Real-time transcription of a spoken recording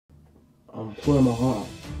I'm pouring my heart out.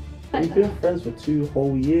 We've been friends for 2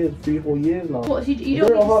 whole years, 3 whole years now. What? So you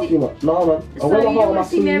don't want to see much? No, man. So you don't want to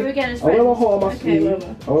see me ever again as friends? I wear my heart on my sleeve.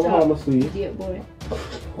 Whatever. I wear my heart on my sleeve. Idiot boy.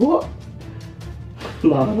 What?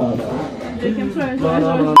 No. I'm sorry.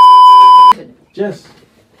 Jess,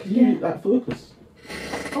 can you like focus?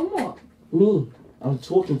 On what? Me. I'm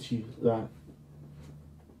talking to you. Like,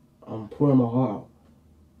 I'm pouring my heart out.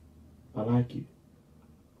 I like you.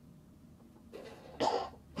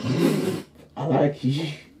 I like you.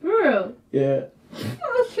 Bro. Yeah. I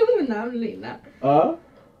was filming that. I'm leaving that.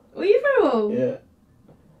 Were you for real? Yeah.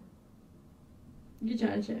 You're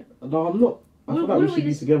trying to shit. No, I'm not. I feel like we should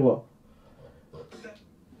be together.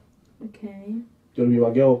 Okay. Do you want to be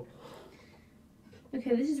my girl?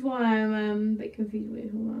 Okay, this is why I'm a bit confused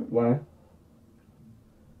with all that. Why?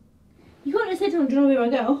 You can't just say to him, do you want to be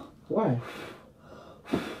my girl? Why?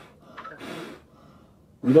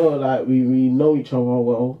 We know, like, we know each other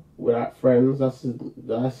well. We're like friends. That's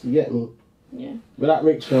you get me? Yeah. We're like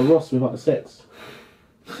Rachel and Ross without the sex.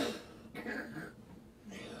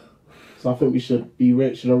 So I think we should be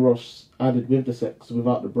Rachel and Ross added with the sex,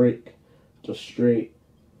 without the break. Just straight.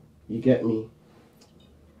 You get me?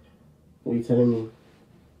 What are you telling me?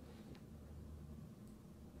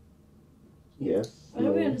 Yes. I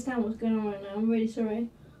don't really understand what's going on right now. I'm really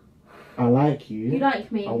sorry. I like you. You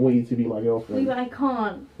like me? I want you to be my girlfriend. But I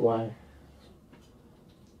can't. Why?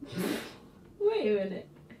 Wait a minute.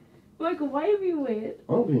 Michael, why are you being weird?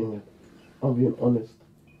 I'm being weird. I'm being honest.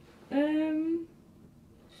 I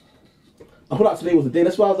thought that today was the day.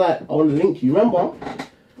 That's why I was like, I want to link you. Remember?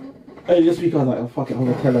 Earlier this week I was like, oh fuck it, I'm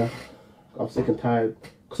going to tell her. I'm sick and tired.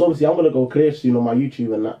 Because obviously I'm going to go clear soon on my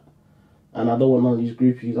YouTube and that. And I don't want none of these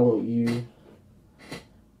groupies. I want you.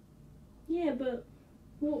 Yeah, but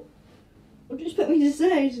what do you expect me to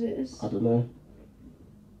say to this? I don't know.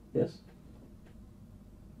 Yes?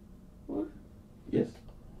 What? Yes.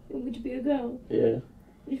 You want me to be a girl? Yeah.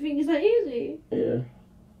 You think it's that easy? Yeah.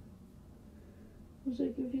 I'm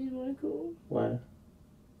so confused, Michael. Why?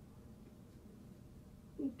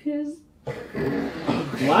 Because...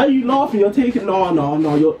 Why are you laughing? You're taking... No,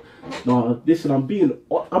 listen, I'm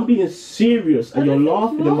being serious and you're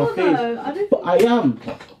laughing in my face. But I am.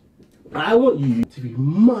 I want you to be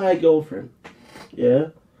my girlfriend. Yeah?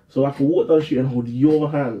 So I can walk down the street and hold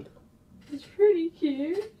your hand. It's pretty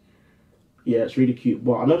cute. Yeah, it's really cute.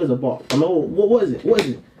 But I know there's a but. I know... What is it? What is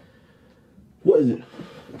it? What is it?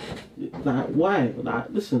 Like, why? Like,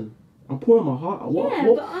 listen, I'm pouring my heart out.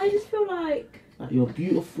 But I just feel like you're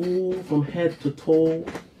beautiful from head to toe.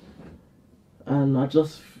 And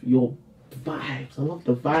your vibes. I love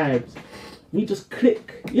the vibes. We just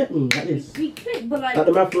click. You get me? Like this. We click, but like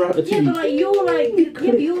the man from the TV. Yeah, but like you're like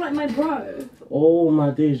but you're like my bro. Oh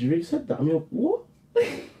my days, you really said that? I'm your what?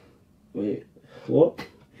 Wait, what?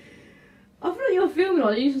 I feel like you're filming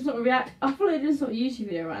or you just sort of react. I feel like this is sort of YouTube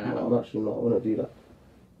video right now. No, I'm actually not. I wouldn't do that.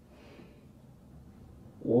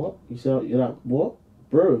 What? You said you're like what?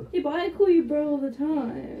 Bro. Yeah, but I call you bro all the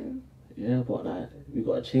time. Yeah, but like we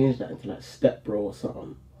gotta change that into like step bro or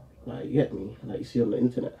something. Like you get me? Like you see on the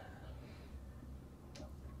internet.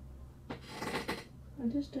 I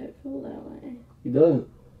just don't feel that way. You don't?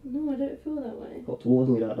 No, I don't feel that way. Not towards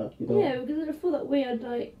me like that, you know? Yeah, because I don't feel that way. I'd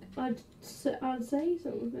say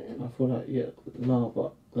something. I feel like no,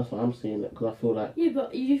 but that's what I'm saying. Because I feel like. Yeah,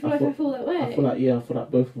 but you feel like I feel that way. I feel like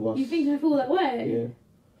both of us. You think I feel that way? Yeah.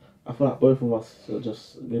 I feel like both of us have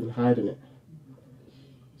just been hiding it.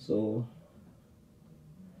 So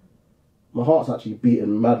my heart's actually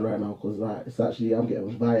beating mad right now because like it's actually I'm getting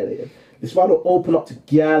violated. This is why I don't open up to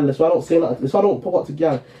gal. This is why I don't say nothing. This is why I don't pop up to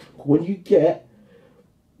gal. When you get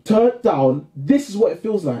turned down, this is what it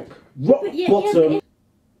feels like. Rock bottom.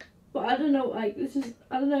 But I don't know, like,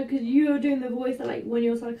 I don't know, because you're doing the voice that, like, when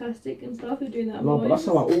you're sarcastic and stuff, you're doing that No, voice. but that's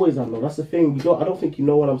how I always am, though. That's the thing. I don't think you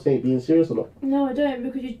know what I'm saying, being serious or not. No, I don't,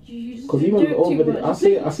 because you just Because do even it over too the, much. I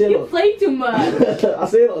say a lot. You play too much. I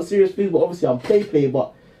say a lot of serious things, but obviously I'm play,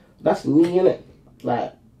 but that's me, innit?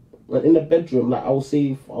 Like, when in the bedroom, like, I'll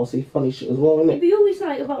say funny shit as well, innit? But you always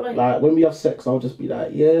like about, like, when we have sex, I'll just be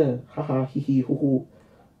like, yeah, haha, hee hee, hoo hoo,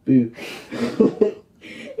 boo.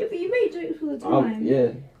 Yeah, but you make jokes all the time.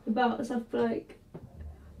 Yeah. About stuff like,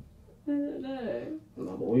 I don't know.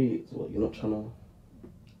 No, but wait, so what, you're not trying to...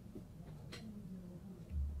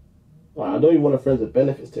 Like, I don't even want a friends with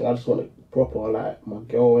benefits thing, I just want a proper, like, my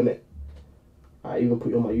girl, innit? I even put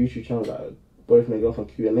you on my YouTube channel, like, boyfriend and girlfriend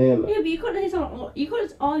Q&A and that. Yeah, but you can't say something, you can't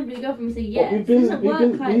just argue with your girlfriend and say yes. It doesn't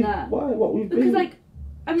work like that. Why? What we've because, been... like,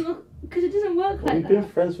 because it doesn't work like that. We've been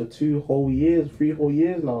friends for 3 whole years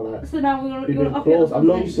now, like. So now we're we've gonna been up close. it. I've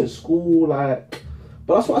known you since school, like.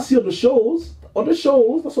 But that's what I see on the shows. on the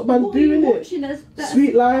shows. That's what man doing it.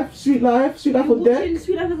 Sweet Life, Sweet Life, Sweet Life on Deck.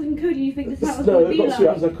 Sweet Life and Cody, you think this was No, going to be not like? Sweet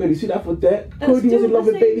Life and Cody. Sweet Life on Deck. Cody was in love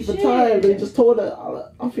with Bailey for time, and he just told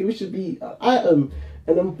her, I think we should be an item,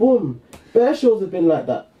 and then boom. Bare shows have been like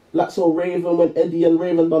that. Like so Raven, when Eddie and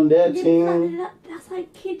Raven done their thing. That's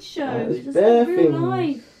like kids show. It's just bare like real things.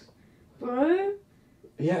 life, bro.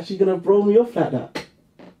 You're actually gonna bro me off like that?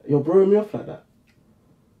 You're broing me off like that?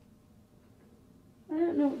 I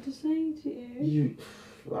don't know what to say to you.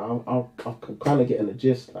 I'm kind of getting the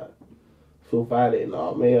gist. Like, feel violated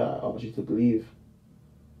now. May I ask you to believe?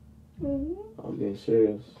 I'm being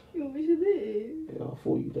serious. You want me to leave? Yeah, I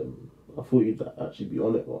thought you'd actually be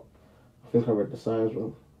on it, but I think I read the signs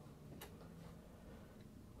wrong.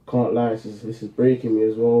 Can't lie, this is breaking me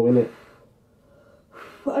as well, innit?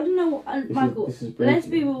 But I don't know what, Michael, let's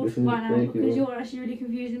be real right now, because me. you're actually really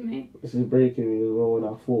confusing me. This is breaking me as well, and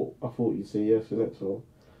I thought you'd say yes, innit? So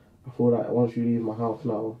I feel like once you leave my house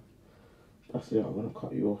now, that's it, I'm gonna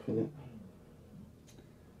cut you off, innit?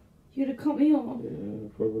 You're gonna cut me off? Yeah,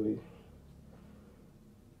 probably.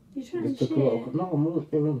 You're trying to shit. No, I'm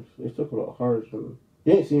not being honest. It took a lot of courage, and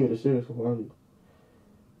you ain't seen me this serious before, have you?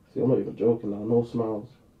 See, I'm not even joking now, no smiles.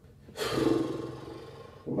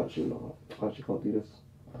 I'm actually not. I actually can't do this.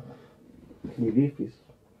 Can you leave, please?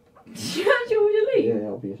 You actually want me to leave? Yeah,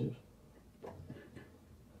 I'll be serious.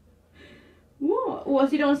 What? What,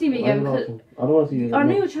 so you don't want to see me again? I don't want to see you. I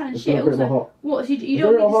know you're trying to shit also. What, so you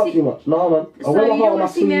don't want to see... too much. No, man. So you don't want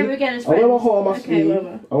to see me ever again as friends? I wear my heart on my sleeve. Okay,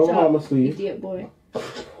 whatever. I wear my heart on my sleeve. Idiot boy.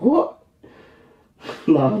 What?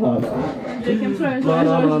 No. I'm sorry.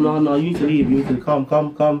 No. You need to leave. You need to come.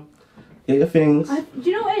 Get your things. Do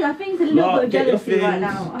you know what it is? I think it's a little bit of jealousy right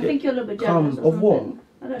now. I think you're a little bit jealous. Of what?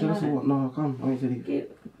 I don't Jealous know. of what? No, come. I need to leave.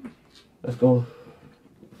 Let's go.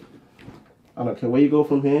 I don't care where you go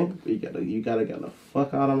from here, but you gotta get the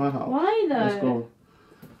fuck out of my house. Why though? Let's go.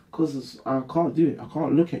 Because I can't do it. I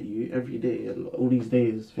can't look at you every day and all these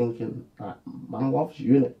days thinking, like, man loves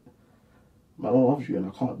you, innit? Man loves you and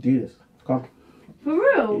I can't do this. Come. For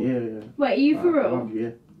real? Yeah. Wait, are you for real? I love you,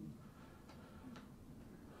 yeah.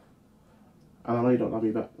 And I know you don't love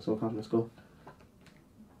me back, so come, let's go.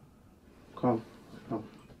 Come.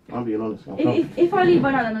 I'm being honest. Come. If I leave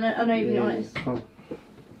right now, then I know you're being honest. Come.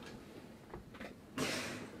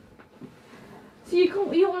 So you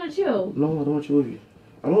don't want to chill? No, I don't want to chill with you.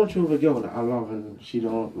 I don't want to chill with a girl that I love and she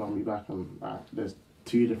don't love me back, and like there's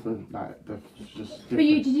two different, like, they're just different. But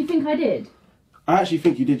did you think I did? I actually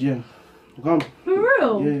think you did, yeah. Come. For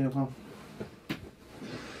real? Yeah, come.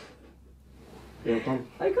 Yeah, come.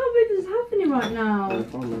 I can't believe this is happening right now. Yeah,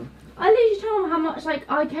 come, man. I literally tell them how much like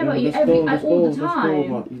I care about you all the time.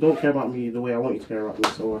 But you don't care about me the way I want you to care about me,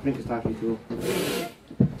 so I think it's time for you to go.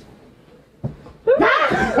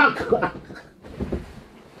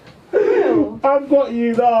 I've got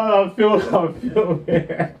you now. I feel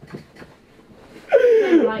it. I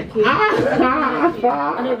don't like you. I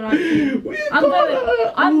don't like you.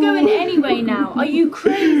 I'm going anyway now. Are you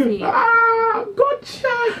crazy? Gotcha.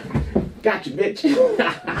 Gotcha, bitch.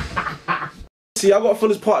 See, I got to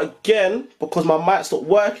film this part again because my mic stopped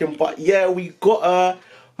working. But yeah, we got her,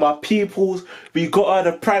 my peoples. We got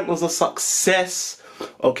her. The prank was a success.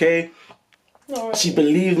 Okay. Really. She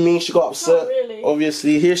believed me. She got upset. Really.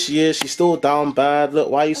 Obviously, here she is. She's still down bad. Look,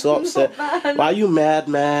 why are you so upset? Why are you mad,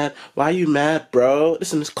 man? Why are you mad, bro?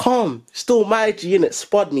 Listen, it's calm. Still my G, innit?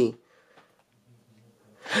 Spud me.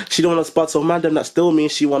 She don't want to spud, so man, them that still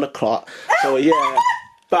means she want to clot. So yeah.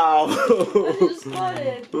 Bow.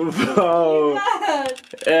 Bow.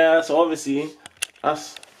 Yeah, so obviously,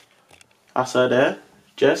 that's her there.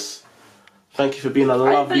 Jess, thank you for being a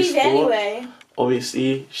lovely sport. Anyway.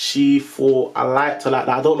 Obviously, she thought I liked her like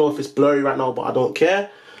that. I don't know if it's blurry right now, but I don't care.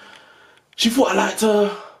 She thought I liked her.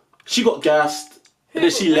 She got gassed. And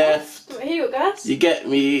then she left. Wait, he got gassed? You get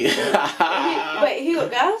me? Wait, he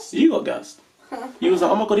got gassed? You got gassed. He was like,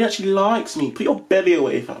 oh my god, he actually likes me. Put your belly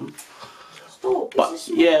away, fam. Stop. But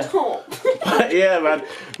yeah. But yeah, man.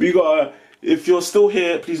 We got if you're still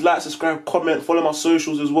here, please like, subscribe, comment, follow my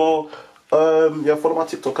socials as well. Yeah, follow my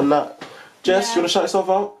TikTok and that. Jess, you wanna shout yourself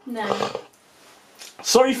out? No.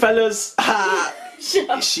 Sorry, fellas.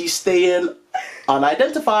 She's staying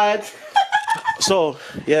unidentified. So,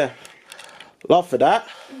 yeah. Love for that.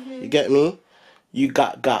 You get me? You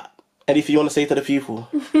got. Anything you want to say to the people?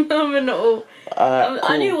 No, not all. Cool.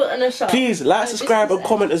 I knew what in a shot. Please like, subscribe, and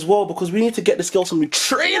comment as well because we need to get this girl some new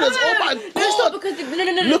trainers. Oh my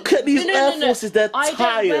god! Look at these Air Forces. They're tired.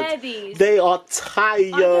 I don't wear these. They are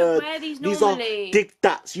tired. I don't wear these normally. These are dig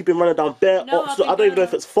dats. You've been running down bare ops. I don't even know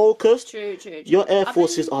if it's focused. True. Your Air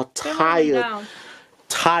Forces are tired.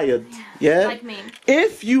 tired. Yeah. Like me.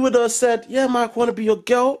 If you would have said, yeah, Mike, I want to be your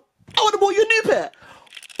girl, I would have bought you a new pair.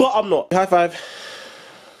 But I'm not. High five.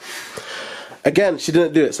 Again, she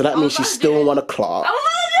didn't do it, so that means she still want to Clark.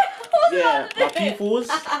 Yeah, my peoples.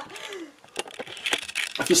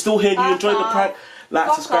 If you're still here and you enjoyed the prank,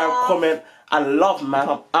 like, subscribe, comment, and love, man.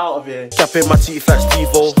 I'm out of here. Tapping my teeth like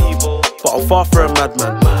Steve-O, but I'm far from a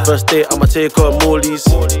madman. First day, I'ma take her Morley's.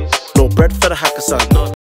 No bread for the hacker son.